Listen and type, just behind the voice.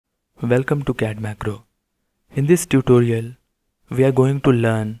Welcome to CAD Macro. In this tutorial, we are going to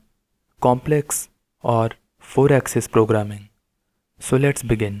learn complex or 4-axis programming. So let's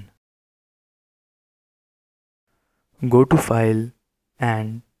begin. Go to File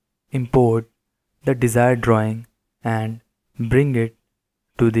and import the desired drawing and bring it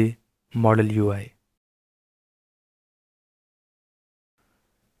to the model UI.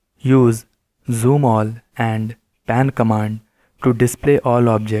 Use Zoom All and Pan command to display all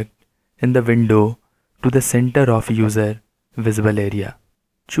objects in the window to the center of user visible area.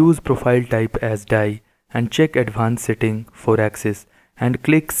 Choose profile type as die and check advanced setting for axis and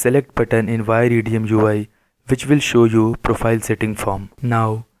click select button in YREDM UI, which will show you profile setting form.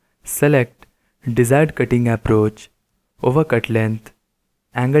 Now select desired cutting approach, overcut length,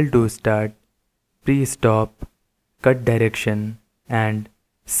 angle to start, pre-stop, cut direction and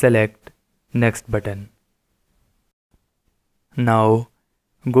select next button. Now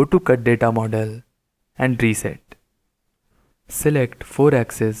go to cut data model and reset. Select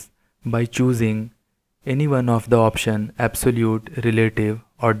 4-axis by choosing any one of the option absolute, relative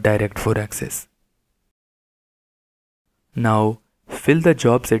or direct 4-axis. Now fill the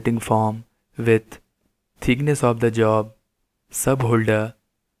job setting form with thickness of the job, subholder,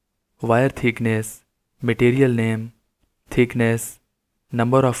 wire thickness, material name, thickness,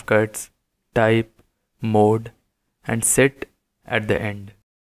 number of cuts, type, mode and set at the end.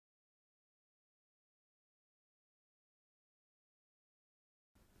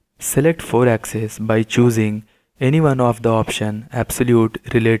 Select 4-axis by choosing any one of the option absolute,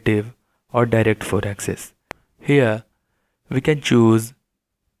 relative or direct 4-axis. Here we can choose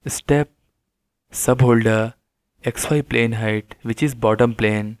step, subholder, XY plane height which is bottom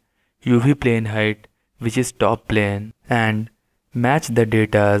plane, UV plane height which is top plane and match the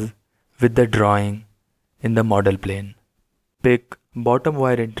data with the drawing in the model plane. Pick bottom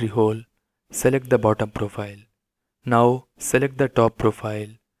wire entry hole, select the bottom profile. Now select the top profile.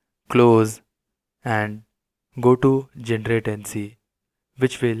 Close and go to Generate NC,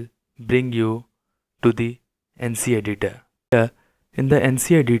 which will bring you to the NC editor. Here in the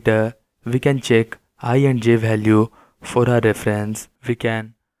NC editor, we can check I and J value for our reference. We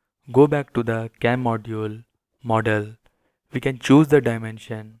can go back to the CAM module, model. We can choose the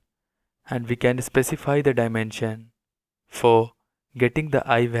dimension and we can specify the dimension for getting the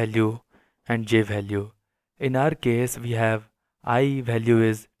I value and J value. In our case, we have I value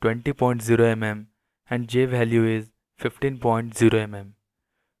is 20.0 mm and J value is 15.0 mm.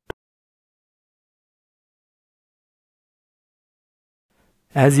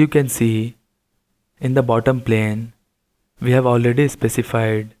 As you can see, in the bottom plane, we have already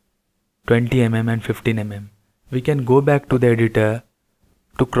specified 20 mm and 15 mm. We can go back to the editor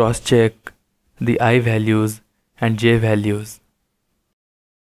to cross-check the I values and J values.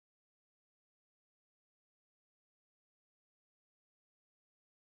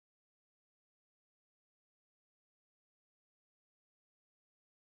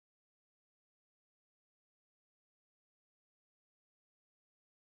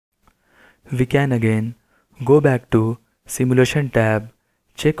 We can again go back to Simulation tab,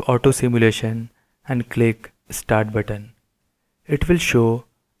 check Auto Simulation and click Start button. It will show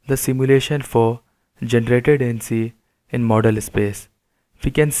the simulation for generated NC in model space.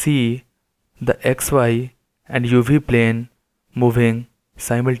 We can see the XY and UV plane moving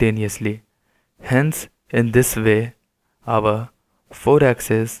simultaneously. Hence, in this way, our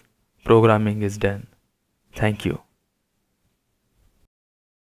 4-axis programming is done. Thank you.